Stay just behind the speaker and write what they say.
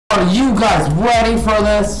Are you guys ready for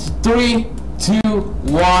this? 3, 2,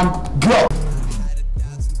 1, go!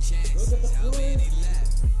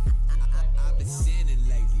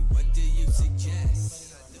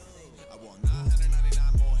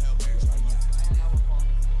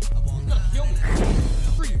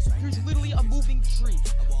 There's literally a moving tree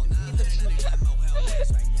in the tree.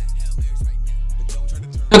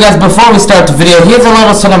 So guys, before we start the video, here's a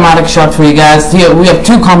little cinematic shot for you guys. Here we have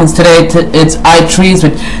 2 comments today. It's iTrees,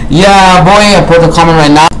 but yeah boy, I put the comment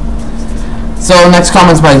right now. So next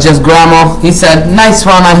comment's by Just Grandma. He said, nice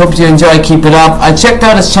one, I hope you enjoy, keep it up. I checked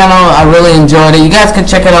out his channel, I really enjoyed it. You guys can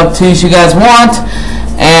check it out too if you guys want.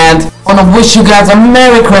 And I want to wish you guys a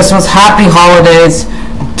Merry Christmas, Happy Holidays.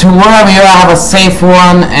 To wherever you are, have a safe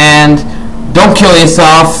one and don't kill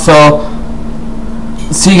yourself. So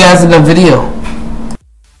see you guys in the video.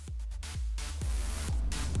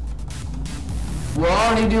 We're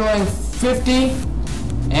already doing 50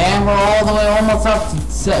 and we're all the way almost up to,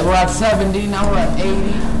 we're at 70, now we're at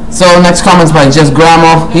 80. So next comment's by Just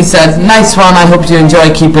Grandma. He said, nice one, I hope you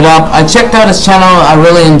enjoy, keep it up. I checked out his channel, I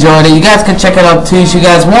really enjoyed it. You guys can check it out too if you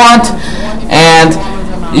guys want. And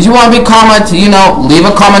if you want to be comment, you know, leave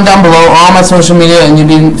a comment down below on my social media and you'll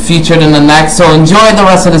be featured in the next. So enjoy the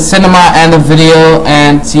rest of the cinema and the video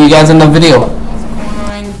and see you guys in the video.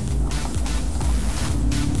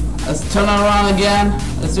 Let's turn it around again.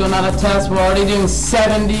 Let's do another test. We're already doing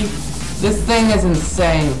 70. This thing is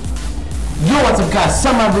insane. Yo, what's up guys?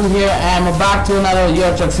 Summer Brew here and we're back to another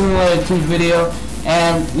Euro Truck Simulator 2 video.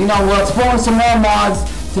 And you know, we're exploring some more mods.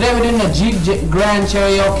 Today we're doing a Jeep Grand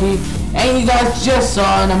Cherokee. And you guys just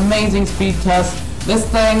saw an amazing speed test. This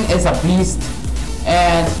thing is a beast.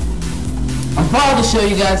 And I'm proud to show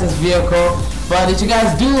you guys this vehicle. But if you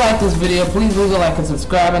guys do like this video, please leave a like and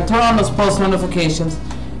subscribe. And turn on those post notifications.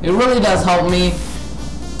 It really does help me.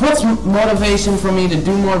 Puts motivation for me to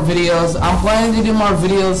do more videos. I'm planning to do more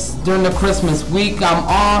videos during the Christmas week. I'm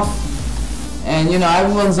off. And you know,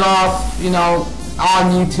 everyone's off, you know,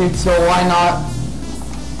 on YouTube, so why not?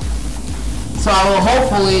 So I will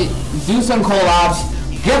hopefully do some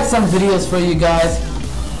collabs, get some videos for you guys,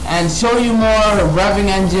 and show you more revving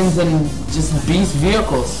engines and just beast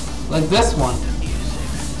vehicles like this one.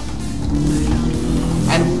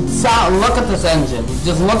 And look at this engine.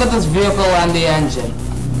 Just look at this vehicle and the engine.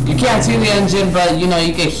 You can't see the engine, but you know,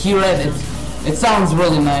 you can hear it. It sounds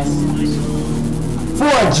really nice. For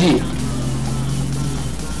a Jeep.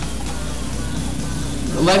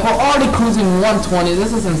 Like, we're already cruising 120.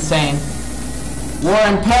 This is insane. We're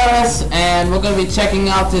in Paris and we're going to be checking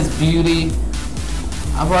out this beauty.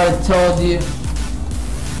 I've already told you.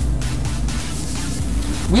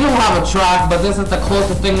 We don't have a track, but this is the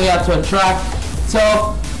closest thing we have to a track.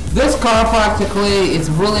 So this car practically is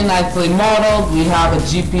really nicely modeled. We have a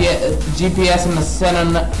GPS in the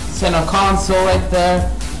center console right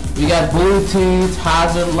there. We got Bluetooth,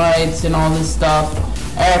 hazard lights and all this stuff.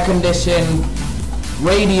 Air conditioning,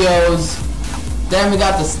 radios. Then we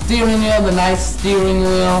got the steering wheel, the nice steering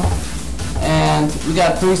wheel. And we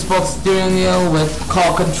got 3-spoke steering wheel with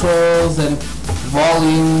call controls and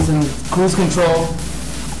volumes and cruise control.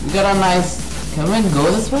 We got a nice, can we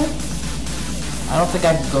go this way? I don't think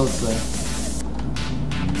I can go this way.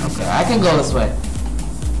 Okay, I can go this way.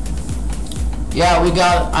 Yeah, we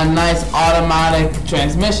got a nice automatic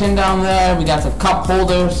transmission down there. We got some cup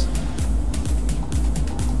holders.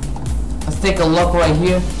 Let's take a look right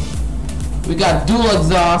here. We got dual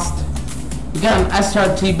exhaust. We got an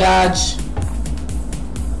SRT badge.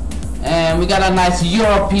 And we got a nice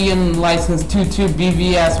European license 22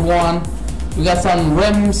 BVS1. We got some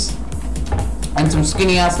rims and some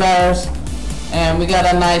skinny ass tires. And we got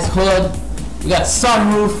a nice hood. We got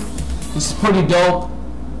sunroof, which is pretty dope.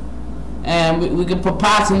 And we can put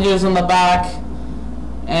passengers in the back.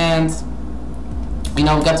 And you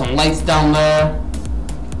know, we got some lights down there.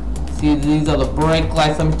 See, these are the brake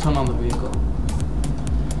lights. Let me turn on the vehicle.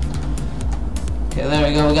 Okay, there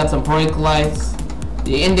we go. We got some brake lights.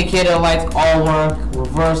 The indicator lights all work.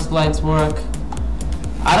 Reverse lights work.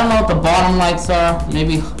 I don't know what the bottom lights are.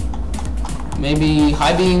 Maybe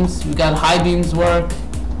high beams. We got high beams work.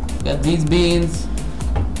 We got these beams.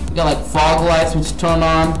 We got like fog lights which turn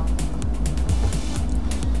on.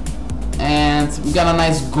 And we got a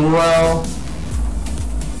nice grill.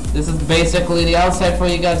 This is basically the outside for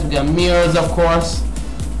you guys. We got mirrors, of course.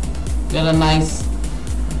 We got a nice,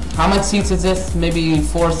 how much seats is this? Maybe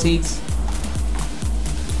 4 seats.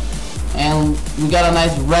 And we got a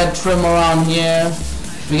nice red trim around here.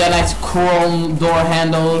 We got nice chrome door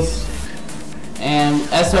handles and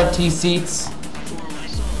SRT seats.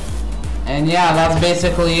 And yeah, that's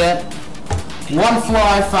basically it. One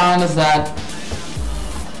flaw I found is that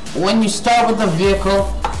when you start with the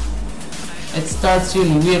vehicle, it starts you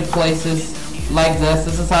in weird places like this.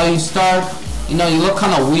 This is how you start. You know, you look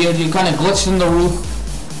kind of weird. You kind of glitched in the roof,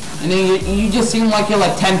 and then you just seem like you're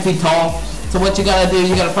like 10 feet tall. So what you gotta do,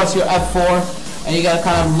 you gotta press your F4, and you gotta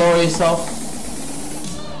kind of lower yourself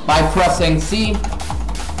by pressing C.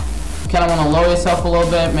 You kind of want to lower yourself a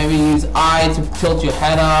little bit. Maybe use I to tilt your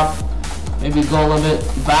head up. Maybe go a little bit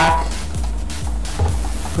back.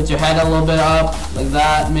 Put your head a little bit up, like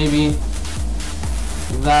that, maybe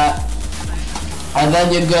like that. And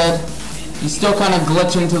then you're good. You still kind of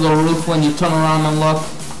glitch into the roof when you turn around and look,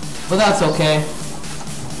 but that's okay.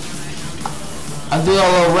 I'll do a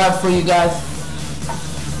little rev for you guys.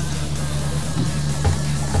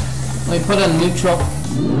 Let me put it in neutral.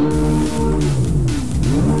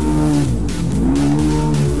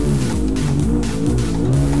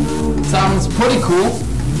 Sounds pretty cool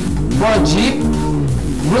for a Jeep.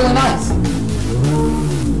 Really nice.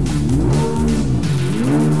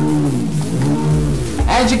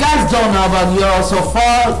 And you guys don't know about Euro so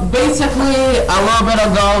far. Basically, a little bit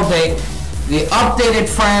ago, they updated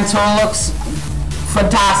France, so it looks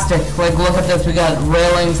fantastic. Like, look at this, we got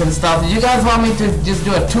railings and stuff. Did you guys want me to just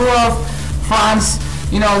do a tour of France?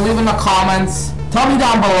 You know, leave in the comments. Tell me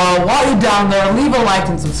down below. While you're down there, leave a like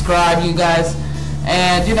and subscribe, you guys.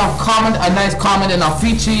 And, you know, comment a nice comment and I'll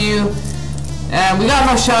feature you. And we got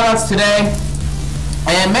no shoutouts today.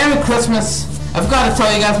 And Merry Christmas. I've got to tell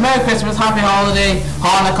you guys, Merry Christmas, Happy Holiday,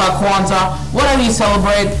 Hanukkah, Kwanzaa, whatever you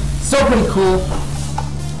celebrate. Still pretty cool.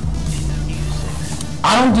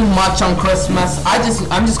 I don't do much on Christmas.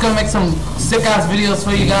 I'm just gonna make some sick ass videos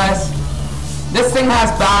for you guys. This thing has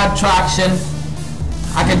bad traction.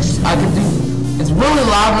 I could do. It's really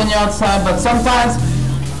loud when you're outside, but sometimes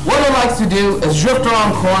what it likes to do is drift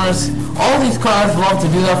around corners. All these cars love to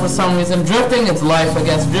do that for some reason. Drifting is life, I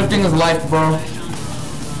guess. Drifting is life, bro.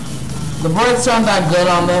 The brakes aren't that good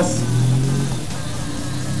on this,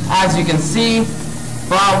 as you can see.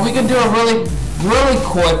 But we could do a really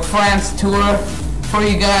quick France tour for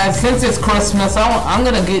you guys. Since it's Christmas, I'm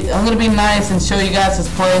gonna be nice and show you guys this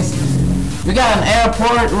place. We got an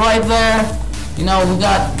airport right there. You know, we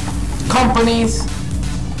got companies.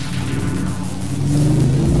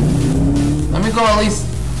 Let me go at least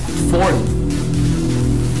 40.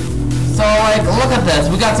 So like, look at this.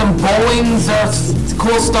 We got some Boeings or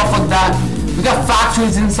cool stuff like that. We got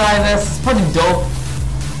factories inside this. It's pretty dope.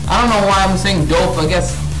 I don't know why I'm saying dope. I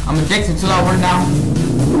guess I'm addicted to that word now.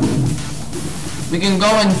 We can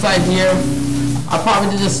go inside here. I probably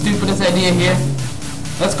did the stupidest idea here.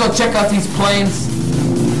 Let's go check out these planes.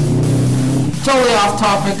 Totally off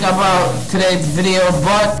topic about today's video,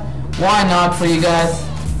 but why not for you guys?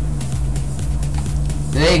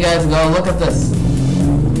 There you guys go. Look at this.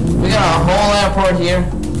 We got a whole airport here.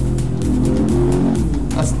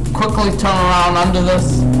 Let's quickly turn around under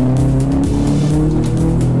this.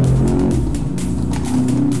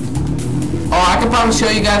 Oh, I could probably show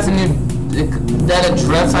you guys a new that it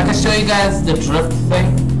drifts. I can show you guys the drift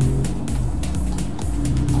thing.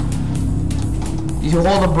 You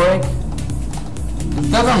hold the brake. It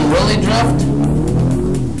doesn't really drift.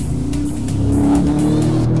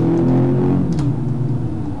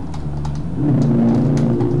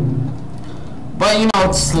 But you know,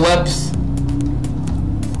 it slips.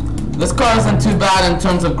 This car isn't too bad in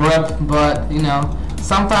terms of grip, but you know,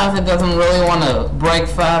 sometimes it doesn't really want to brake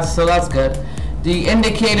fast, so that's good. The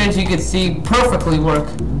indicators you can see perfectly work.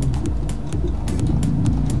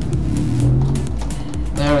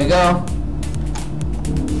 There we go.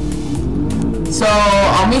 So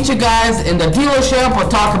I'll meet you guys in the dealership. We'll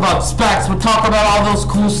talk about specs. We'll talk about all those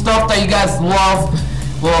cool stuff that you guys love.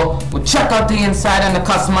 We'll check out the inside and the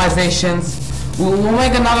customizations. We'll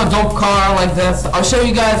make another dope car like this. I'll show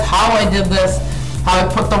you guys how I did this, how I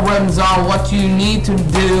put the rims on, what you need to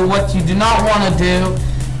do, what you do not want to do,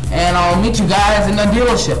 and I'll meet you guys in the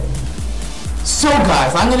dealership. So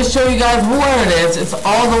guys, I'm going to show you guys where it is. It's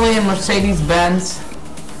all the way in Mercedes-Benz.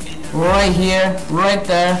 Right here, right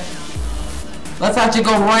there. Let's actually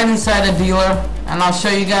go right inside the dealer, and I'll show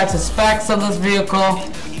you guys the specs of this vehicle.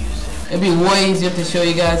 It'd be way easier to show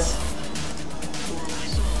you guys.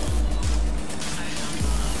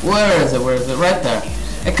 Where is it? Where is it? Right there.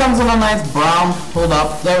 It comes in a nice brown. Hold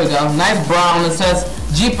up. There we go. Nice brown. It says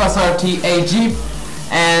Jeep SRT8 Jeep.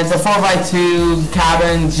 And it's a 4x2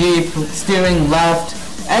 cabin Jeep. Steering left.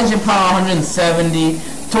 Engine power 170.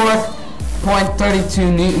 Torque 0.32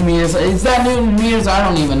 Newton meters. Is that Newton meters? I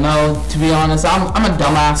don't even know, to be honest. I'm a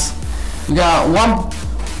dumbass. We got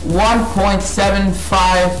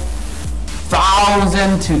 1.75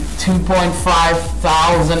 thousand to 2.5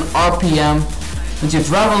 thousand RPM. which is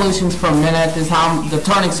revolutions per minute, is how the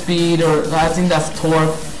turning speed, or I think that's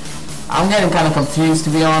torque. I'm getting kind of confused, to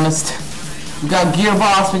be honest. We got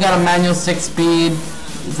gearbox, we got a manual 6-speed.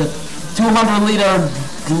 It's a 200 liter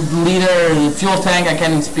fuel tank. I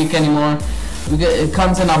can't even speak anymore. It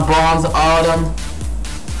comes in a bronze autumn,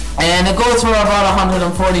 and it goes for about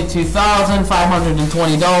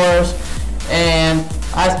 $142,520. And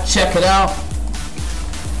I check it out.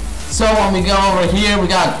 So when we go over here, we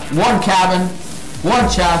got one cabin, one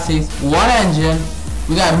chassis, one engine.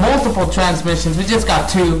 We got multiple transmissions. We just got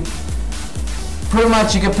 2. Pretty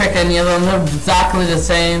much you can pick any of them. They're exactly the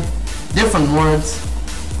same, different words.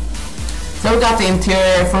 So we got the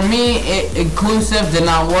interior. For me, inclusive did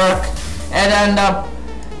not work. It ended up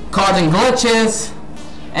causing glitches,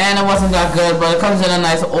 and it wasn't that good. But it comes in a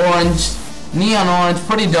nice orange, neon orange,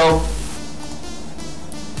 pretty dope.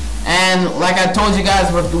 And like I told you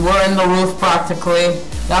guys, we're in the roof practically.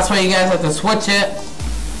 That's why you guys have to switch it,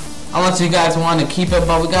 unless you guys want to keep it.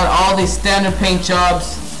 But we got all these standard paint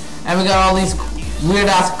jobs, and we got all these weird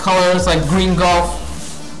ass colors like green Gulf.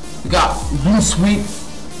 We got blue sweet.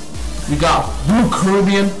 We got blue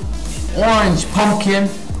Caribbean, orange pumpkin,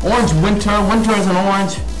 orange winter. Winter is an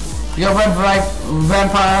orange. We got red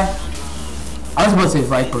vampire. I was about to say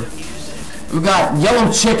viper. We got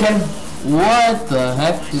yellow chicken. What the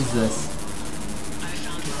heck is this?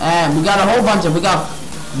 And we got a whole bunch of. We got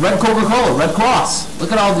red Coca-Cola, red Cross.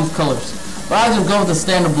 Look at all these colors. But I'll just go with the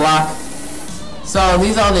standard black. So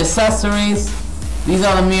these are the accessories. These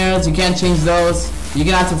are the mirrors. You can't change those. You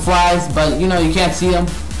can add some flags, but you know you can't see them.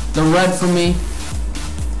 The red for me,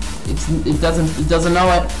 it doesn't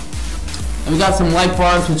know it. And we got some light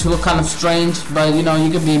bars which look kind of strange, but you know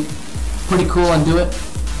you could be pretty cool and do it.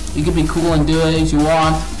 You could be cool and do it as you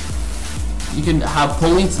want. You can have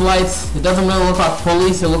police lights. It doesn't really look like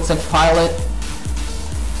police. It looks like pilot.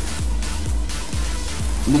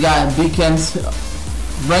 We got beacons,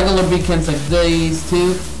 regular beacons like these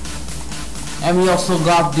too. And we also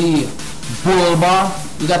got the bull bar.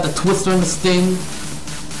 We got the twister and the sting.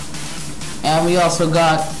 And we also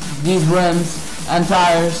got these rims and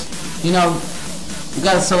tires. You know, we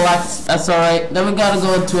gotta select SR8. Then we gotta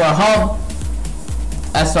go to our hub,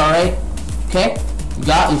 SR8. Okay,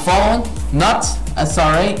 you following? Nuts,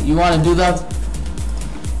 SR8. You want to do that,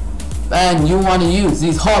 and you want to use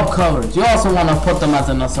these hub covers. You also want to put them as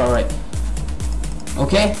an SR8.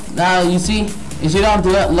 Okay. Now you see, if you don't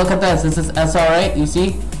do it, look at this. This is SR8. You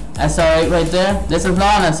see, SR8 right there. This is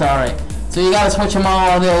not an SR8. So you gotta switch them all,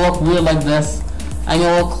 or they'll look weird like this, and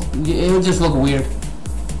it'll just look weird.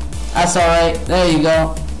 SR8, there you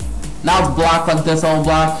go. Now it's black like this, all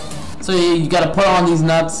black. So you gotta put on these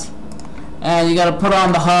nuts, and you gotta put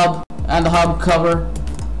on the hub and the hub cover,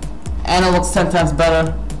 and it looks 10 times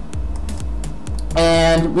better.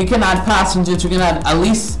 And we can add passengers. We can add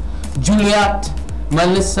Alice, Juliet,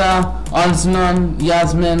 Melissa, Arznan,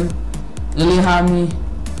 Yasmin, Ilihami.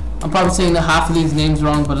 I'm probably saying the half of these names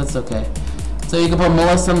wrong, but it's okay. So you can put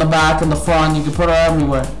Melissa in the back and the front. You can put her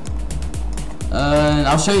everywhere. And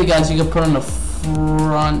I'll show you guys. You can put her in the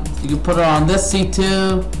front. You can put her on this seat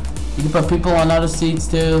too. You can put people on other seats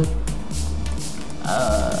too.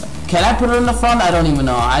 Can I put her in the front? I don't even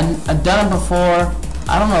know. I've done it before.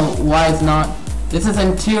 I don't know why it's not. This is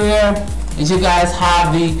interior. And you guys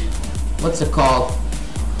have the, what's it called?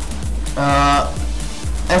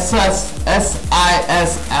 SiSL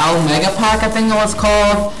Mega Pack, I think it was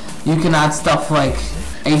called. You can add stuff like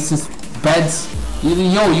Asus beds. You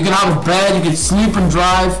can have a bed. You can sleep and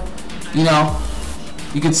drive. You know,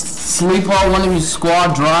 you could sleep while one of your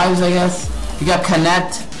squad drives, I guess. You got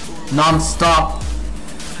Connect, non-stop.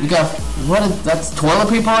 You got, that's toilet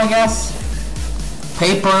paper, I guess.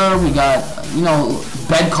 Paper. We got, you know,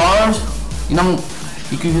 bed cars. You know,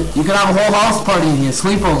 you could have a whole house party in here,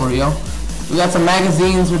 sleepover, yo. We got some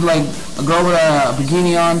magazines with like a girl with a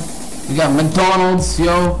bikini on. We got McDonald's,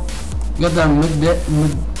 yo. We got the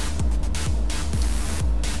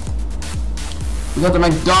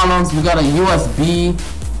McDonald's. We got a USB.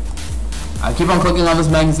 I keep on clicking on this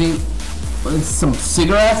magazine. It's some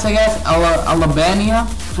cigarettes, I guess. Alabama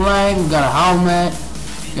flag. We got a helmet.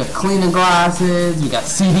 We got cleaning glasses. We got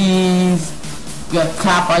CDs. We got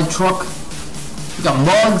cap eye truck. We got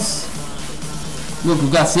mugs. Look, we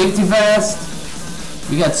got safety vest.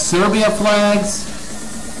 We got Serbia flags.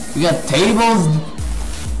 We got tables.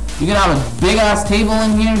 You can have a big ass table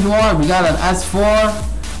in here if you want. We got an S4.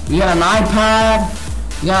 We got an iPad.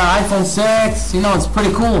 We got an iPhone 6. You know, it's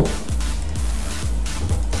pretty cool.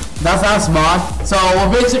 That's us mod. So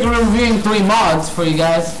we're basically reviewing 3 mods for you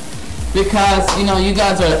guys, because you know you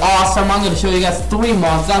guys are awesome. I'm gonna show you guys 3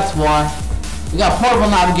 mods. That's why. We got portable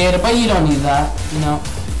navigator, but you don't need that, you know.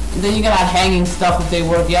 And then you can add hanging stuff if they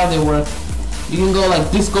work. Yeah, they work. You can go like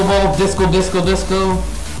disco ball, disco, disco, disco.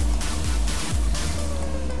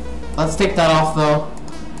 Let's take that off though.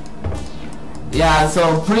 Yeah,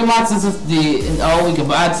 so pretty much this is the, oh, we can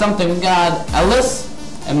add something. We got Alice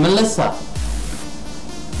and Melissa.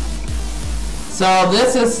 So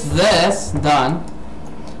this is this done.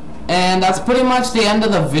 And that's pretty much the end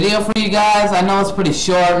of the video for you guys. I know it's pretty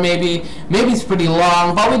short, maybe it's pretty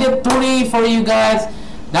long, but we did 3 for you guys.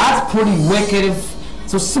 That's pretty wicked.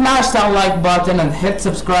 So smash that like button and hit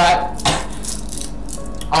subscribe.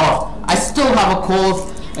 Oh, I still have a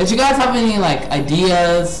cold. If you guys have any like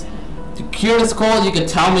ideas to cure this cold, you can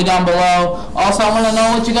tell me down below. Also, I want to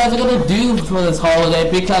know what you guys are gonna do for this holiday,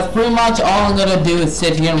 because pretty much all I'm gonna do is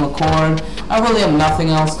sit here and record. I really have nothing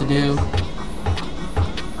else to do.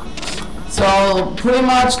 So pretty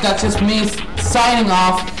much that's just me signing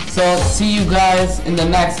off. So see you guys in the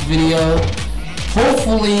next video.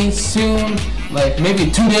 Hopefully soon, like maybe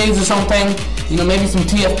 2 days or something. You know, maybe some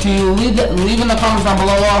TF2. Leave in the comments down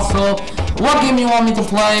below also what game you want me to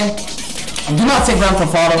play. Do not say Grand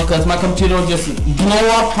Theft Auto because my computer will just blow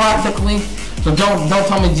up practically. So don't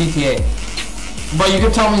tell me GTA. But you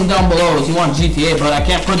can tell me down below if you want GTA, but I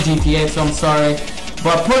can't put GTA, so I'm sorry.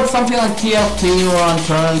 But put something like TF2 or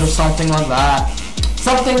Unturned or something like that.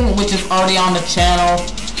 Something which is already on the channel.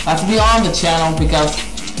 Has to be on the channel, because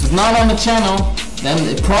if it's not on the channel, then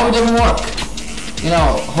it probably doesn't work. You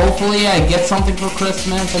know, hopefully I get something for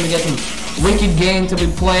Christmas and we get some wicked game to be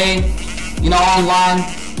played, you know, online.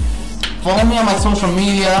 Follow me on my social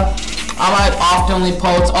media. I might oftenly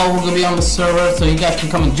post, oh, we're gonna be on the server, so you guys can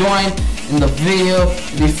come and join in the video,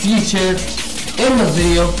 be featured in the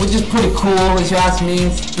video, which is pretty cool if you ask me.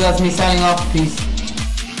 So that's me signing off. Peace.